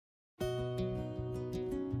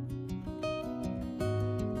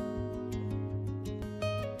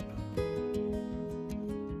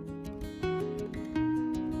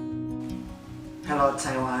Hello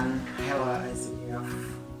Taiwan, hello ICDF.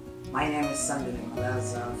 My name is Sandile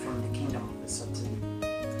Malaza from the Kingdom of Eswatini.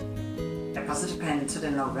 A participant to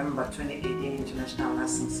the November 2018 International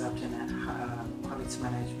Nursing Subject and Quality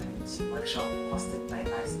Management Workshop hosted by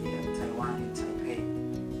ICDF Taiwan in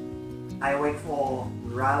Taipei. I work for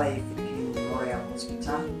Raleigh Fitkin Memorial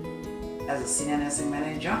Hospital as a Senior Nursing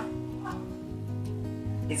Manager.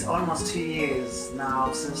 It's almost 2 years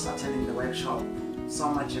now since attending the workshop. So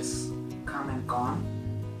much has come and gone,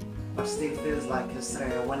 but still feels like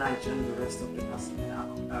yesterday when I joined the rest of the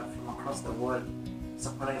participants from across the world,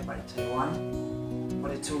 supported by Taiwan, for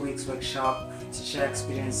the 2 weeks workshop to share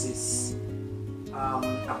experiences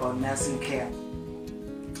about nursing care,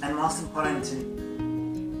 and most importantly,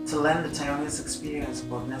 to learn the Taiwanese experience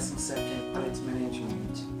about nursing safety and quality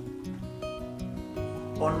management.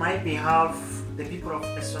 On my behalf, the people of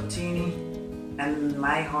Eswatini and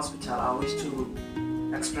my hospital, I wish to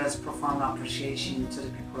express profound appreciation to the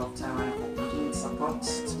people of Taiwan for continued support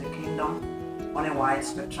to the kingdom on a wide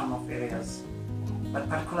spectrum of areas, but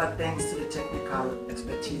particular thanks to the technical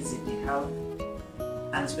expertise in the health,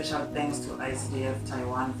 and special thanks to ICDF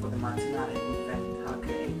Taiwan for the maternal and infant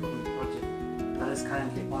healthcare improvement project that is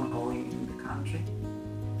currently ongoing in the country.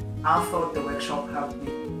 I thought the workshop helped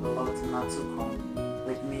me a lot not to come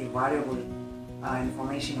with me valuable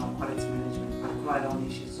information on quality management, particularly on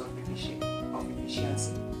issues of efficiency,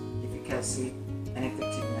 efficacy, and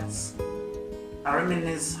effectiveness. I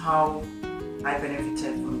reminisce how I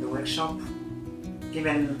benefited from the workshop,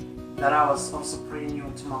 given that I was also pretty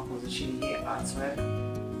new to my position here at work.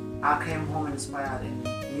 I came home inspired and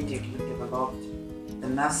immediately developed the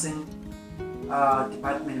nursing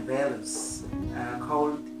department values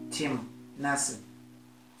called team nursing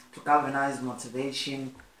to galvanize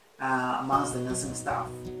motivation amongst the nursing staff.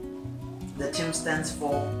 The team stands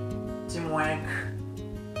for teamwork,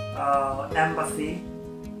 empathy,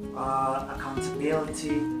 accountability,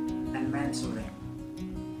 and mentoring.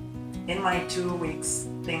 In my 2 weeks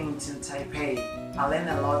stint in Taipei, I learned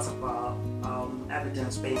a lot about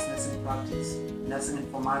evidence-based nursing practice, nursing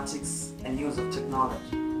informatics, and use of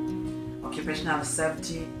technology, occupational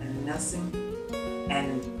safety and nursing,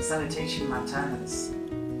 and sanitation maintenance,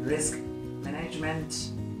 risk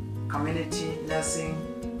management, community nursing,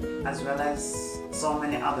 as well as so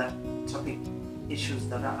many other topic issues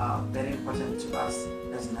that are very important to us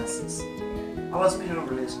as nurses. I was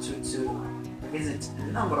privileged to visit a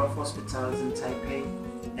number of hospitals in Taipei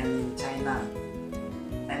and in Tainan,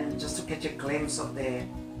 and just to catch a glimpse of the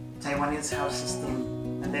Taiwanese health system,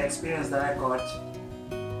 and the experience that I got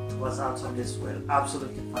was out of this world,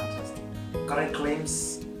 absolutely fantastic. Got a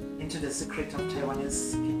glimpse into the secret of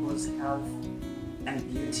Taiwanese people's health and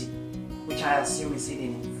beauty, which I assume is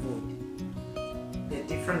hidden in food. The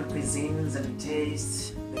different cuisines and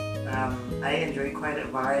tastes. I enjoy quite a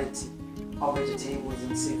variety of vegetables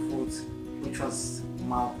and seafoods, which was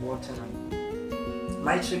mouth-watering.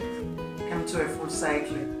 My trip came to a full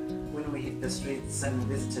cycle when we hit the streets and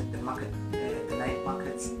visited the market, the night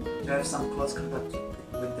markets, to have some close contact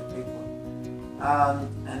with the people.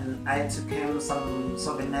 And I took home some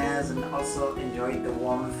souvenirs and also enjoyed the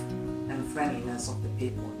warmth and friendliness of the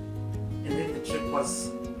people. Indeed, the trip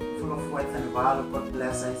was full of worth and value. God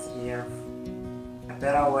bless ICDF. A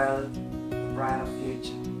better world, a brighter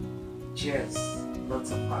future. Cheers.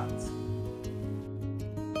 Lots of heart.